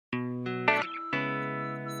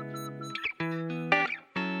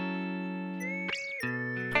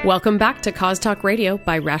Welcome back to Cause Talk Radio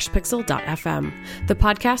by RashPixel.fm, the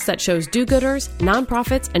podcast that shows do-gooders,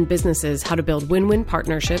 nonprofits, and businesses how to build win-win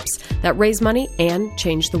partnerships that raise money and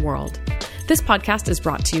change the world. This podcast is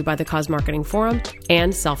brought to you by the Cause Marketing Forum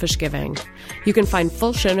and Selfish Giving. You can find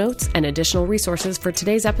full show notes and additional resources for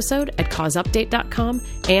today's episode at causeupdate.com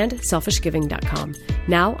and selfishgiving.com.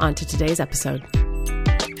 Now, on to today's episode.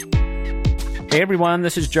 Hey everyone,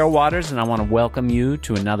 this is Joe Waters, and I want to welcome you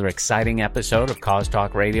to another exciting episode of Cause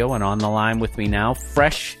Talk Radio. And on the line with me now,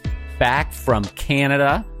 fresh back from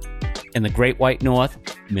Canada in the Great White North,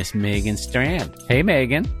 Miss Megan Strand. Hey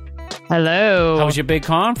Megan. Hello. How was your big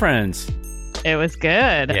conference? It was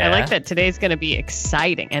good. Yeah. I like that today's going to be an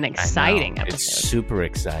exciting episode. It's super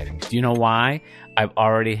exciting. Do you know why? I've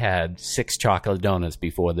already had 6 chocolate donuts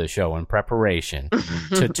before the show in preparation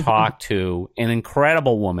to talk to an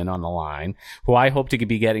incredible woman on the line who I hope to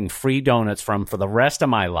be getting free donuts from for the rest of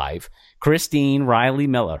my life, Christine Riley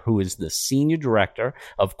Miller, who is the Senior Director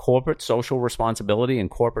of Corporate Social Responsibility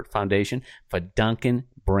and Corporate Foundation for Dunkin'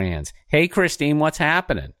 Brands. Hey, Christine, what's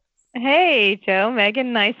happening? Hey, Joe,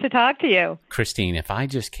 Megan, nice to talk to you. Christine, if I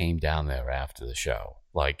just came down there after the show,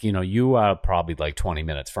 like, you know, you are probably like 20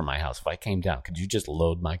 minutes from my house. If I came down, could you just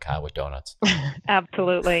load my car with donuts?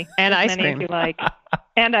 Absolutely. And as ice many cream. as you like.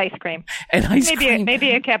 And ice cream. And ice cream.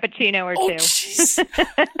 Maybe a cappuccino or two. Jeez.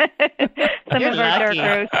 Some You're of our dark lucky.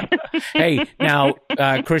 roast. Hey, now,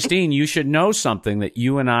 Christine, you should know something, that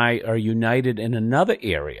you and I are united in another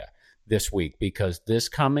area this week, because this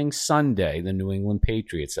coming Sunday, the New England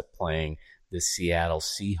Patriots are playing the Seattle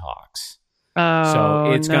Seahawks.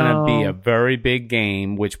 So it's going to be a very big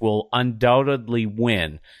game, which will undoubtedly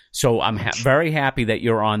win. So I'm very happy that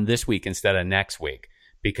you're on this week instead of next week,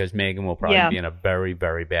 because Megan will probably be in a very,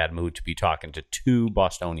 very bad mood to be talking to 2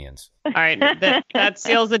 Bostonians. All right, that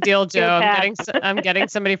seals the deal, Joe. I'm getting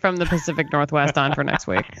somebody from the Pacific Northwest on for next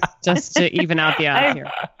week, just to even out the odds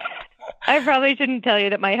here. I probably shouldn't tell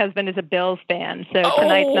you that my husband is a Bills fan, so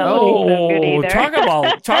tonight's not looking so good either.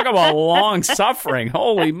 Talk about long suffering.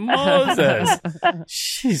 Holy Moses.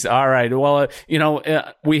 Jeez. All right. Well,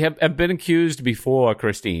 we have been accused before,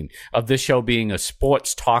 Christine, of this show being a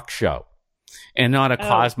sports talk show and not a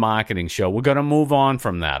cause marketing show. We're going to move on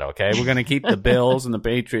from that, okay? We're going to keep the Bills and the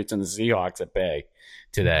Patriots and the Seahawks at bay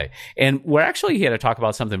today. And we're actually here to talk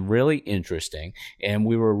about something really interesting. And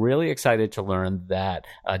we were really excited to learn that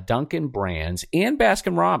Dunkin' Brands and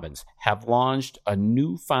Baskin-Robbins have launched a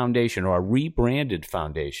new foundation, or a rebranded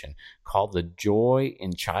foundation, called the Joy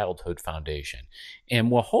in Childhood Foundation.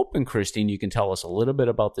 And we're hoping, Christine, you can tell us a little bit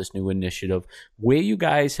about this new initiative, where you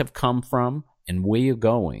guys have come from and where you're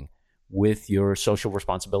going with your social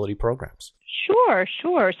responsibility programs.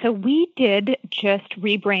 Sure. So we did just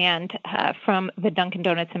rebrand from the Dunkin'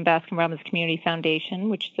 Donuts and Baskin-Robbins Community Foundation,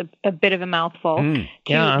 which is a bit of a mouthful, to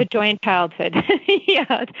the Joy in Childhood.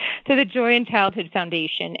 To the Joy in Childhood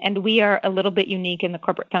Foundation. And we are a little bit unique in the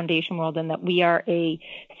corporate foundation world in that we are a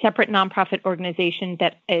separate nonprofit organization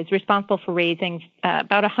that is responsible for raising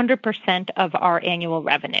about 100% of our annual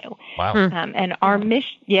revenue. Wow. And our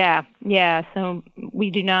mission, so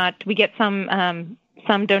we get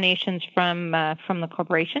some donations from the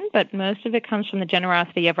corporation, but most of it comes from the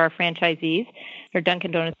generosity of our franchisees, our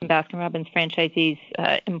Dunkin' Donuts and Baskin-Robbins franchisees,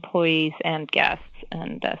 employees, and guests,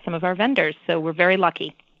 and some of our vendors. So we're very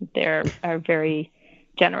lucky. They are very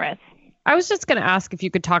generous. I was just going to ask if you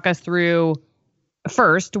could talk us through,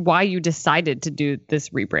 first, why you decided to do this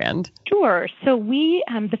rebrand. Sure. So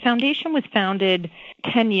the foundation was founded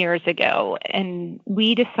 10 years ago, and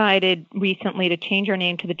we decided recently to change our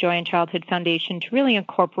name to the Joy in Childhood Foundation to really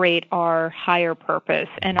incorporate our higher purpose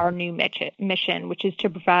and our new mission, which is to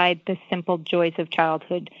provide the simple joys of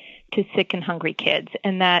childhood to sick and hungry kids.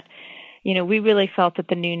 And that, we really felt that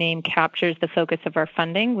the new name captures the focus of our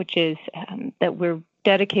funding, which is that we're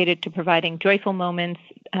dedicated to providing joyful moments,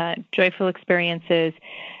 joyful experiences,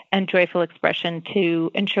 and joyful expression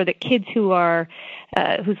to ensure that kids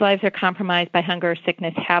whose lives are compromised by hunger or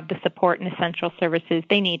sickness have the support and essential services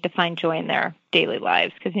they need to find joy in their daily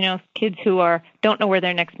lives. Because, kids who don't know where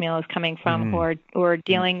their next meal is coming from or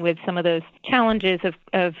dealing with some of those challenges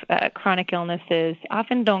of chronic illnesses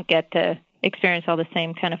often don't get to experience all the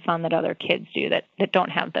same kind of fun that other kids do that don't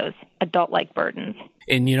have those adult-like burdens.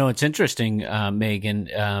 And, it's interesting,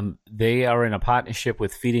 Megan, they are in a partnership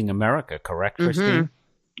with Feeding America, correct, Christine?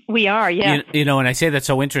 We are, yes. And I say that's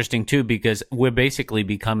so interesting, too, because we're basically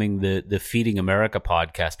becoming the Feeding America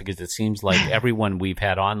podcast, because it seems like everyone we've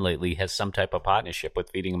had on lately has some type of partnership with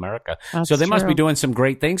Feeding America. So they must be doing some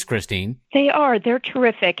great things, Christine. They are. They're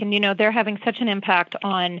terrific. And, they're having such an impact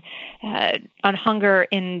on hunger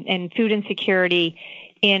and food insecurity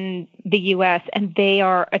in the U.S., and they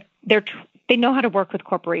know how to work with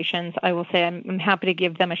corporations. I will say I'm happy to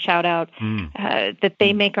give them a shout out that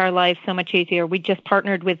they make our lives so much easier. We just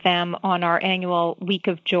partnered with them on our annual Week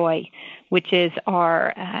of Joy, which is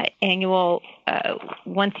our annual,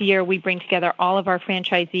 once a year we bring together all of our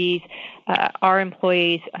franchisees, our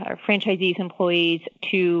employees, our franchisees' employees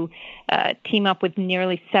to team up with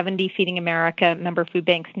nearly 70 Feeding America member food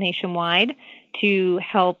banks nationwide to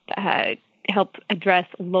help address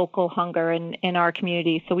local hunger in our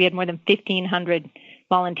community. So we had more than 1,500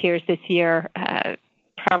 volunteers this year,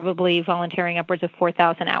 probably volunteering upwards of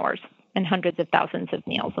 4,000 hours and hundreds of thousands of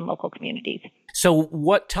meals in local communities.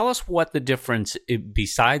 So tell us what the difference,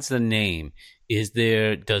 besides the name, is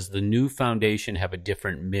there. Does the new foundation have a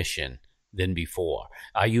different mission than before?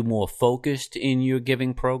 Are you more focused in your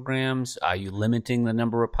giving programs? Are you limiting the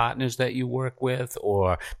number of partners that you work with?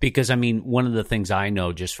 Or because, I mean, one of the things I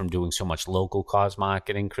know just from doing so much local cause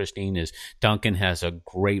marketing, Christine, is Dunkin' has a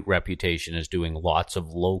great reputation as doing lots of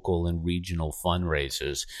local and regional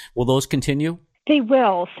fundraisers. Will those continue? They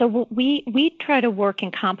will. So we try to work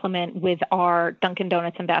in complement with our Dunkin'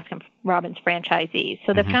 Donuts and Baskin-Robbins franchisees.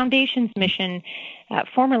 So the foundation's mission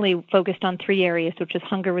formerly focused on 3 areas, which is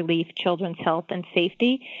hunger relief, children's health, and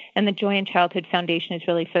safety. And the Joy in Childhood Foundation is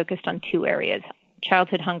really focused on 2 areas,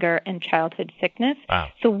 childhood hunger and childhood sickness. Wow.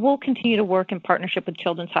 So we'll continue to work in partnership with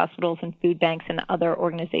children's hospitals and food banks and other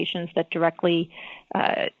organizations that directly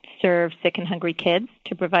serve sick and hungry kids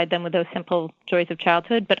to provide them with those simple joys of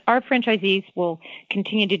childhood. But our franchisees will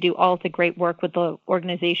continue to do all of the great work with the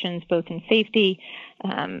organizations, both in safety,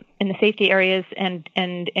 in the safety areas and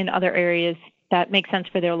in other areas that make sense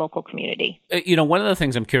for their local community. One of the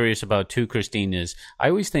things I'm curious about too, Christine, is I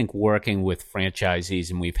always think working with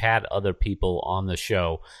franchisees, and we've had other people on the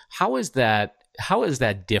show, how is that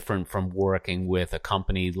different from working with a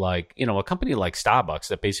company like Starbucks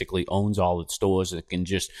that basically owns all its stores and can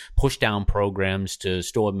just push down programs to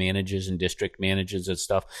store managers and district managers and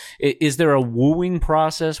stuff? Is there a wooing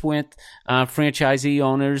process with franchisee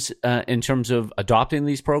owners in terms of adopting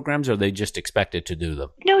these programs, or are they just expected to do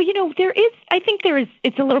them? No,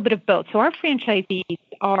 it's a little bit of both. So our franchisees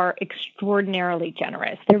are extraordinarily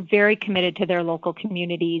generous. They're very committed to their local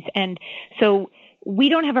communities. And so we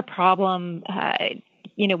don't have a problem,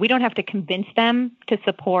 we don't have to convince them to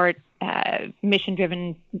support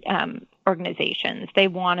mission-driven organizations. They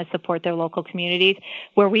want to support their local communities.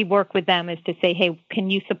 Where we work with them is to say, hey,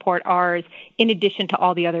 can you support ours in addition to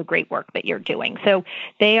all the other great work that you're doing? So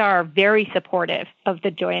they are very supportive of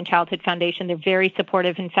the Joy in Childhood Foundation. They're very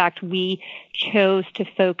supportive. In fact, we chose to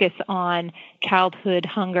focus on childhood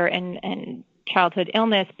hunger and childhood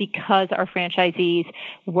illness because our franchisees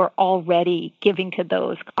were already giving to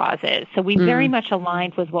those causes. So we very much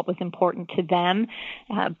aligned with what was important to them.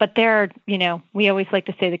 But we always like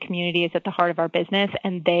to say the community is at the heart of our business,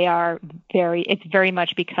 and it's very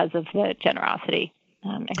much because of the generosity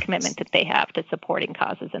and commitment that they have to supporting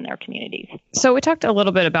causes in their communities. So we talked a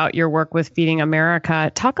little bit about your work with Feeding America.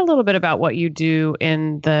 Talk a little bit about what you do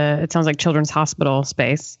in it sounds like children's hospital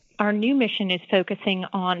space. Our new mission is focusing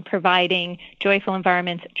on providing joyful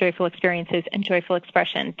environments, joyful experiences, and joyful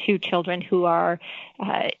expression to children who are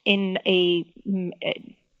in a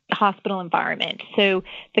hospital environment. So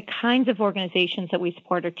the kinds of organizations that we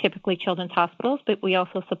support are typically children's hospitals, but we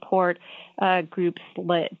also support groups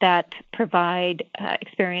that provide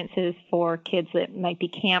experiences for kids that might be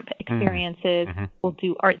camp experiences. We'll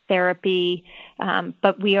do art therapy,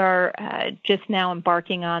 but we are just now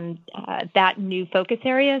embarking on that new focus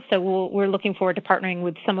area. So we're looking forward to partnering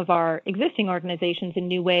with some of our existing organizations in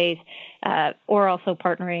new ways, or also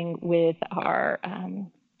partnering with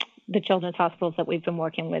the children's hospitals that we've been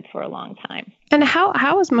working with for a long time. And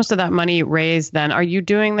how is most of that money raised then? Are you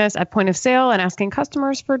doing this at point of sale and asking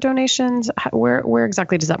customers for donations? Where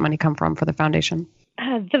exactly does that money come from for the foundation?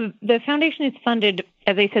 The foundation is funded,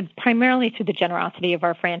 as I said, primarily through the generosity of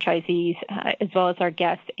our franchisees, as well as our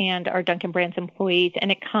guests and our Dunkin' Brands employees. And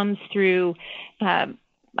it comes through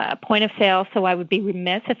point of sale. So I would be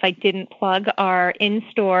remiss if I didn't plug our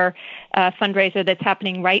in-store fundraiser that's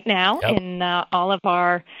happening right now in all of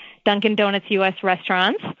our Dunkin' Donuts U.S.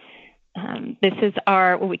 restaurants. This is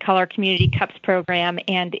what we call our Community Cups program,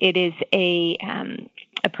 and it is a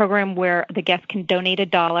program where the guests can donate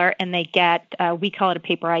 $1 and they get, we call it a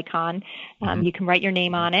paper icon. You can write your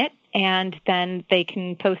name on it, and then they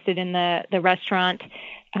can post it in the restaurant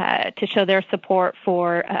to show their support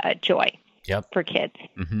for Joy. for kids.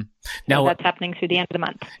 Mm-hmm. So Now that's happening through the end of the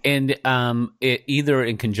month. And either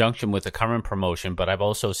in conjunction with the current promotion, but I've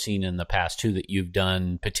also seen in the past too that you've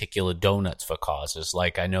done particular donuts for causes.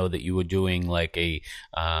 Like I know that you were doing like a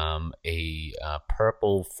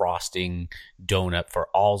purple frosting donut for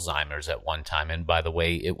Alzheimer's at one time. And by the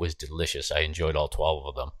way, it was delicious. I enjoyed all 12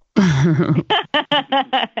 of them.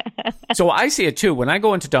 So I see it too. When I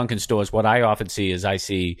go into Dunkin' stores, what I often see is I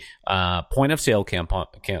see point of sale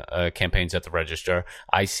campaigns at the register.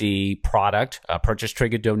 I see product purchase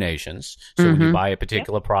triggered donations. So when you buy a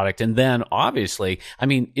particular product, and then obviously, I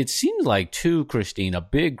mean, it seems like too, Christine, a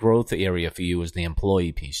big growth area for you is the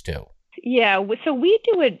employee piece too. Yeah, so we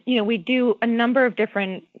do a number of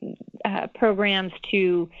different programs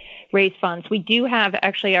to raise funds. We do have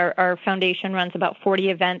actually our foundation runs about 40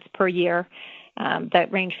 events per year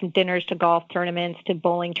that range from dinners to golf tournaments to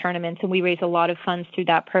bowling tournaments, and we raise a lot of funds through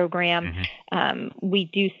that program. We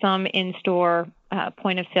do some in-store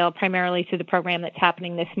point of sale, primarily through the program that's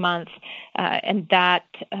happening this month,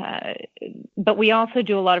 but we also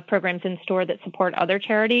do a lot of programs in store that support other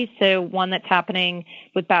charities. So one that's happening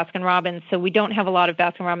with Baskin Robbins. So we don't have a lot of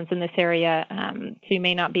Baskin Robbins in this area, so you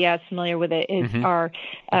may not be as familiar with it.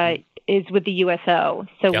 Is with the USO.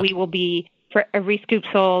 So we will be, for every scoop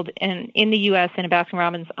sold in the U.S. in a Baskin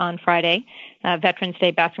Robbins on Friday, Veterans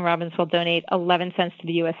Day, Baskin Robbins will donate 11 cents to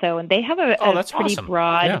the USO, and they have a pretty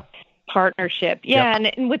broad partnership.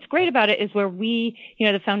 And what's great about it is where we,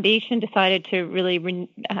 the foundation decided to really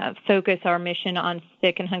focus our mission on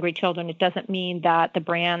sick and hungry children. It doesn't mean that the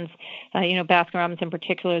brands, Baskin Robbins in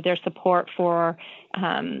particular, their support for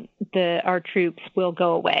our troops will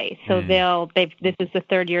go away. So this is the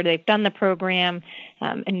third year they've done the program,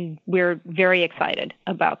 and we're very excited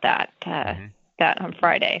about that on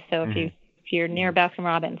Friday. So if you're near Baskin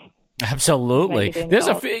Robbins. Absolutely. There's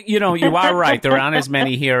you are right. There aren't as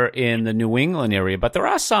many here in the New England area, but there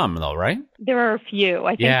are some though, right? There are a few.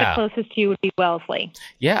 I think the closest to you would be Wellesley.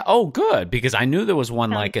 Yeah. Oh, good. Because I knew there was one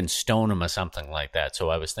like in Stoneham or something like that. So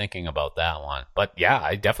I was thinking about that one. But yeah,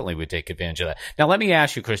 I definitely would take advantage of that. Now, let me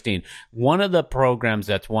ask you, Christine, one of the programs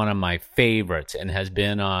that's one of my favorites and has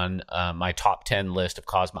been on my top 10 list of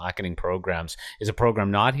cause marketing programs is a program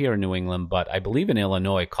not here in New England, but I believe in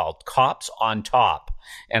Illinois, called Cops on Top.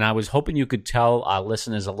 And I was hoping you could tell our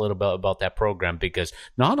listeners a little bit about that program, because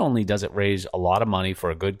not only does it raise a lot of money for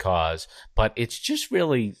a good cause, but it's just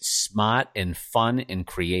really smart and fun and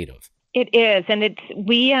creative. It is, and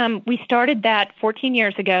we started that 14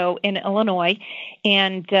 years ago in Illinois,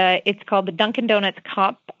 and it's called the Dunkin' Donuts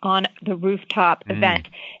Cop on the Rooftop event,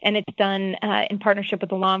 and it's done in partnership with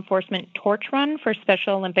the Law Enforcement Torch Run for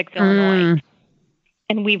Special Olympics Illinois.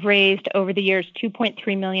 And we've raised over the years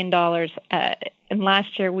 $2.3 million. And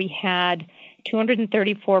last year we had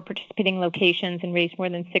 234 participating locations and raised more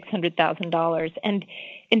than $600,000. And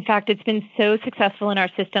in fact, it's been so successful in our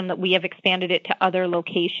system that we have expanded it to other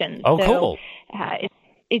locations. Oh, so, cool.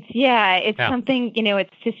 It's something,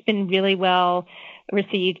 it's just been really well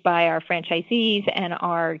received by our franchisees and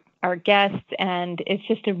our guests, and it's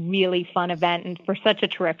just a really fun event, and for such a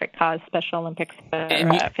terrific cause, Special Olympics.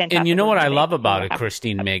 Fantastic. And you know what I love about it,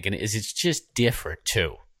 Christine, Megan, is it's just different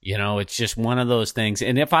too. It's just one of those things.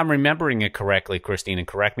 And if I'm remembering it correctly, Christine, and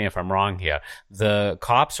correct me if I'm wrong here, the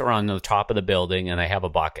cops are on the top of the building and they have a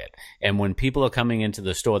bucket. And when people are coming into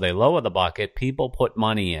the store, they lower the bucket, people put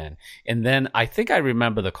money in. And then I think I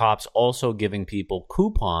remember the cops also giving people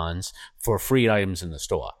coupons for free items in the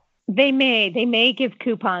store. They may give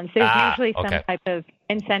coupons. There's usually some type of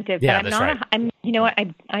incentive. Yeah, but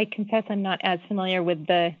I confess I'm not as familiar with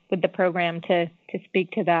the program to speak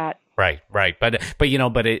to that. Right. But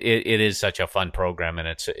it is such a fun program, and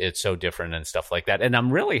it's so different and stuff like that. And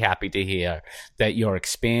I'm really happy to hear that you're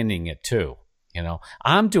expanding it too.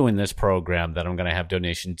 I'm doing this program that I'm going to have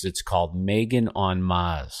donations. It's called Megan on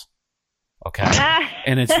Mars. Okay.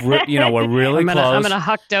 And it's, we're really close. I'm going to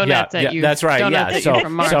huck donuts at you. That's right.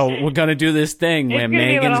 So we're going to do this thing where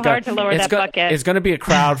Megan's hard to lower that bucket. It's going to be a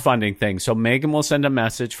crowdfunding thing. So Megan will send a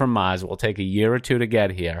message from Mars. It will take a year or two to get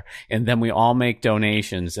here. And then we all make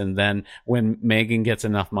donations. And then when Megan gets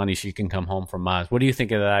enough money, she can come home from Mars. What do you think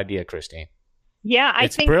of that idea, Christine? Yeah, I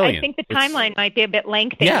think the timeline might be a bit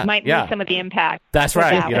lengthy. It might lose some of the impact. That's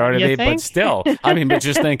right. But still, but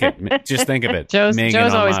just think of it. Joe's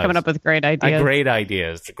always coming up with great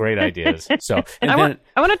ideas. Great ideas. So, I want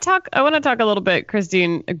to talk a little bit,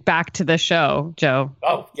 Christine, back to the show, Joe.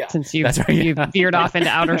 Oh, yeah. Since you've veered off into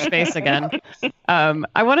outer space again,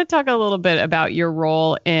 I want to talk a little bit about your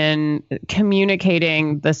role in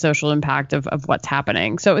communicating the social impact of what's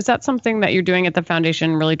happening. So, is that something that you're doing at the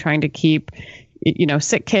foundation, really trying to keep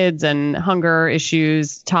sick kids and hunger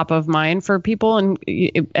issues top of mind for people,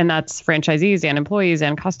 and that's franchisees and employees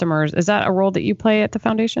and customers. Is that a role that you play at the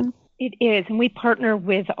foundation? It is, and we partner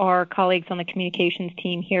with our colleagues on the communications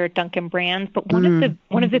team here at Dunkin' Brands. But one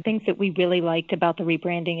of the things that we really liked about the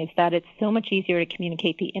rebranding is that it's so much easier to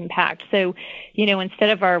communicate the impact. So, instead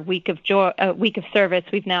of our week of service,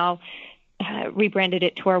 we've now rebranded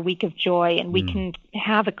it to our week of joy, and we can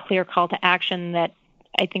have a clear call to action that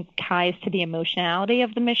I think ties to the emotionality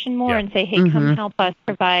of the mission more, and say, hey, come help us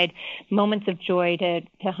provide moments of joy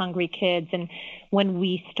to hungry kids. And when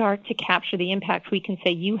we start to capture the impact, we can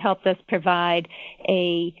say, you helped us provide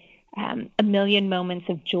a million moments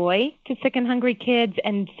of joy to sick and hungry kids.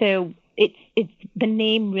 And so it's the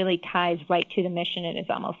name really ties right to the mission, and is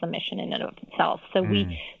almost a mission in and of itself. So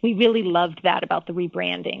we really loved that about the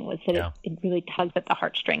rebranding, was that it really tugs at the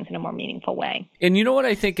heartstrings in a more meaningful way. And you know what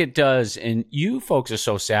I think it does, and you folks are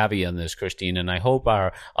so savvy on this, Christine, and I hope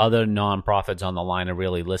our other nonprofits on the line are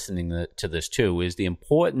really listening to this too, is the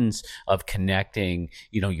importance of connecting,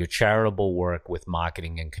 your charitable work with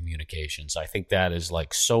marketing and communications. I think that is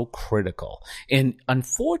like so critical. And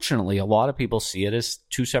unfortunately, a lot of people see it as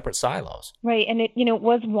two separate silos. Right. And it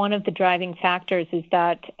was one of the driving factors, is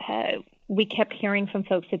that we kept hearing from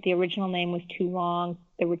folks that the original name was too long.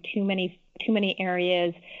 There were too many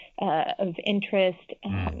areas of interest,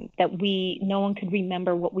 that no one could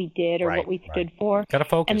remember what we did or what we stood for. Got to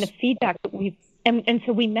focus. And the feedback that and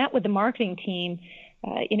so we met with the marketing team,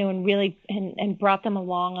 and really and brought them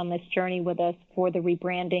along on this journey with us for the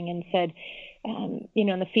rebranding, and said, and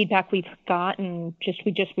the feedback we've gotten,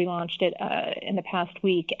 we just relaunched it in the past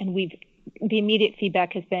week, and the immediate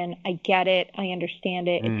feedback has been, I get it, I understand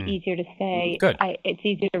it, it's easier to say, it's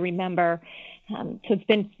easier to remember. So it's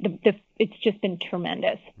been it's just been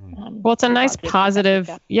tremendous. Well, it's a nice positive.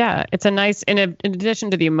 Yeah, it's a nice, in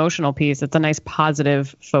addition to the emotional piece, it's a nice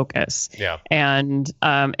positive focus. Yeah, and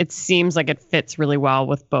it seems like it fits really well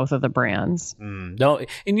with both of the brands. No,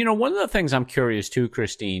 and one of the things I'm curious too,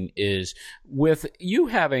 Christine, is with you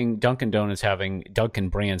having Dunkin' Brands having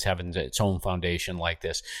its own foundation like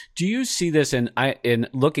this. Do you see this? In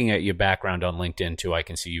looking at your background on LinkedIn too, I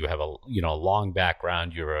can see you have a long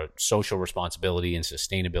background. You're a social responsibility and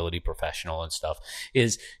sustainability professional and stuff.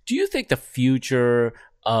 Do you think the future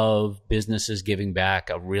of businesses giving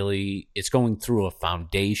back it's going through a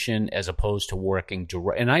foundation as opposed to working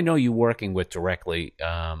direct? And I know you're working directly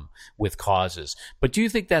with causes, but do you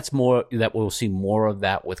think that we'll see more of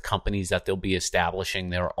that with companies, that they'll be establishing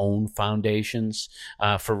their own foundations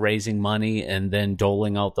for raising money and then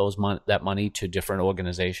doling out that money to different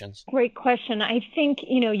organizations? Great question. I think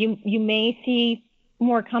you may see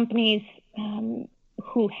more companies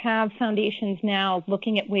who have foundations now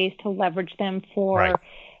looking at ways to leverage them to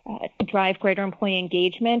drive greater employee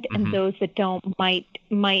engagement, and those that don't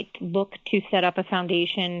might look to set up a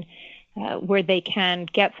foundation where they can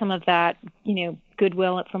get some of that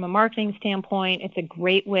goodwill from a marketing standpoint. It's a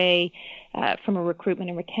great way from a recruitment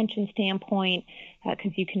and retention standpoint,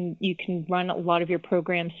 because you can run a lot of your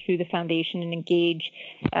programs through the foundation and engage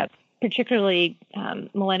particularly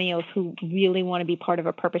millennials who really want to be part of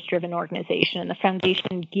a purpose-driven organization. And the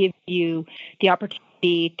foundation gives you the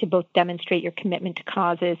opportunity to both demonstrate your commitment to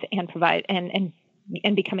causes and provide and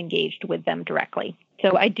become engaged with them directly.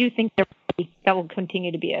 So I do think that will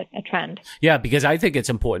continue to be a trend. Yeah, because I think it's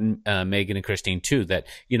important, Megan and Christine, too, that,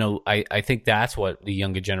 I think that's what the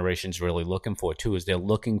younger generation is really looking for, too, is they're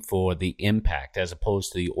looking for the impact as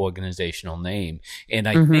opposed to the organizational name. And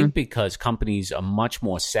I think because companies are much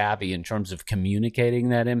more savvy in terms of communicating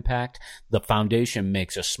that impact, the foundation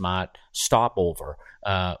makes a smart stopover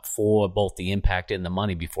for both the impact and the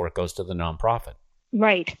money before it goes to the nonprofit.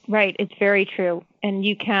 Right. It's very true. And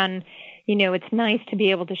you can... it's nice to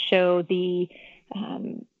be able to show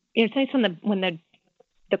it's nice when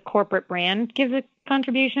the corporate brand gives a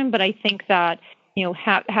contribution, but I think that,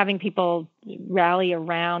 having people rally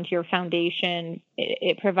around your foundation,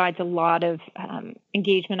 it provides a lot of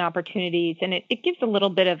engagement opportunities, and it gives a little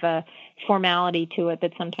bit of a formality to it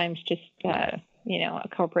that sometimes just, a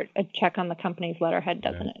check on the company's letterhead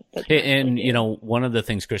doesn't. And one of the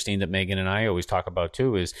things, Christine, that Megan and I always talk about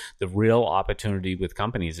too is the real opportunity with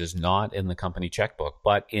companies is not in the company checkbook,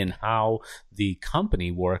 but in how the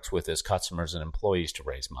company works with its customers and employees to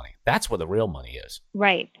raise money. That's where the real money is.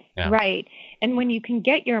 Right. And when you can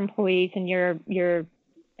get your employees and your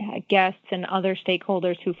guests and other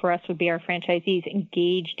stakeholders, who for us would be our franchisees,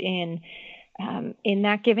 engaged in in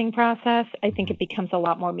that giving process, I think it becomes a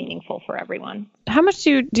lot more meaningful for everyone. How much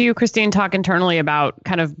do you, Christine, talk internally about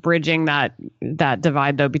kind of bridging that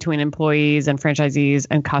divide, though, between employees and franchisees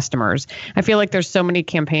and customers? I feel like there's so many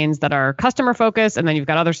campaigns that are customer focused, and then you've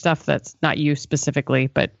got other stuff that's not you specifically,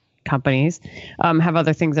 but companies have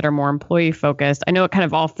other things that are more employee focused. I know it kind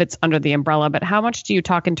of all fits under the umbrella, but how much do you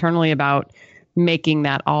talk internally about making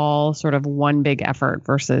that all sort of one big effort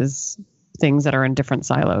versus things that are in different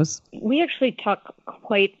silos? We actually talk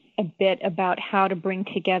quite a bit about how to bring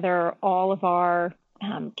together all of our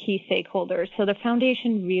key stakeholders. So the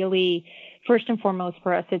foundation really, first and foremost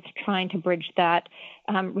for us, it's trying to bridge that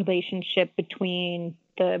relationship between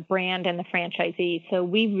the brand and the franchisee. So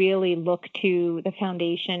we really look to the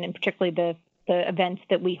foundation, and particularly the events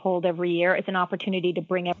that we hold every year, as an opportunity to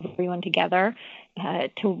bring everyone together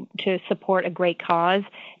to support a great cause.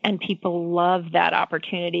 And people love that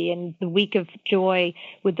opportunity. And the Week of Joy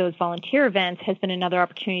with those volunteer events has been another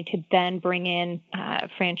opportunity to then bring in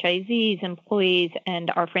franchisees, employees,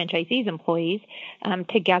 and our franchisees' employees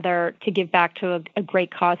together to give back to a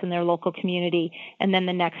great cause in their local community. And then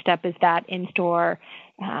the next step is that in-store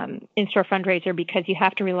fundraiser, because you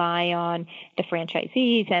have to rely on the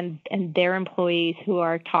franchisees and their employees who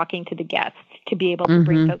are talking to the guests to be able to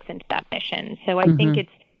bring folks into that mission. So I think it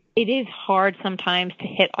is hard sometimes to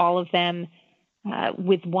hit all of them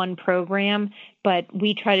with one program, but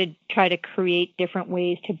we try to create different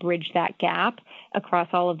ways to bridge that gap across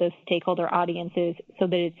all of those stakeholder audiences so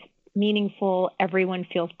that it's meaningful, everyone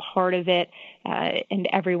feels part of it, and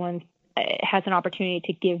everyone has an opportunity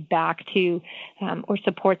to give back to or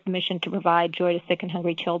support the mission to provide joy to sick and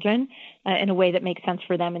hungry children in a way that makes sense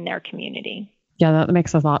for them and their community. Yeah, that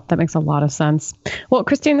makes a lot of sense. Well,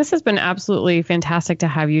 Christine, this has been absolutely fantastic to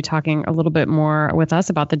have you talking a little bit more with us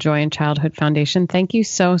about the Joy in Childhood Foundation. Thank you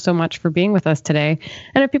so much for being with us today.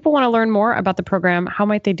 And if people want to learn more about the program, how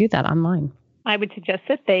might they do that online? I would suggest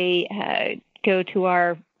that they go to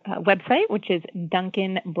our website, which is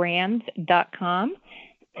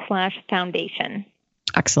duncanbrands.com/foundation.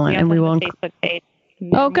 Excellent. And we will Facebook page.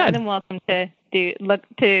 Oh, good. More than welcome to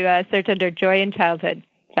search under Joy in Childhood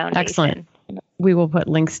Foundation. Excellent. We will put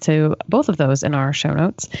links to both of those in our show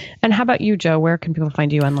notes. And how about you, Joe? Where can people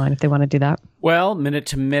find you online if they want to do that? Well, minute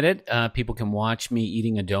to minute, people can watch me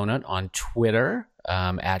eating a donut on Twitter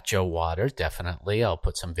at Joe Waters. Definitely. I'll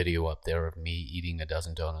put some video up there of me eating a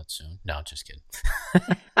dozen donuts soon. No, just kidding.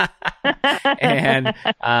 And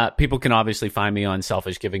people can obviously find me on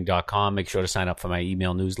selfishgiving.com. Make sure to sign up for my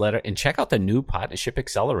email newsletter and check out the new Partnership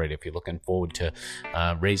Accelerator if you're looking forward to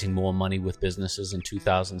raising more money with businesses in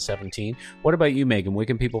 2017. What about you, Megan? Where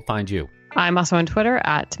can people find you? I'm also on Twitter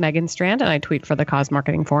at Megan Strand, and I tweet for the Cause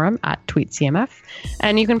Marketing Forum at TweetCMF.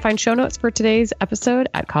 And you can find show notes for today's episode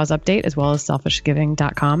at Cause Update, as well as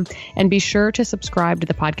selfishgiving.com. And be sure to subscribe to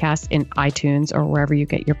the podcast in iTunes or wherever you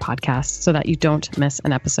get your podcasts so that you don't miss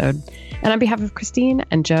an episode. And on behalf of Christine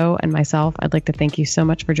and Joe and myself, I'd like to thank you so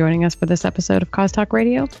much for joining us for this episode of Cause Talk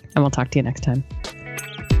Radio, and we'll talk to you next time.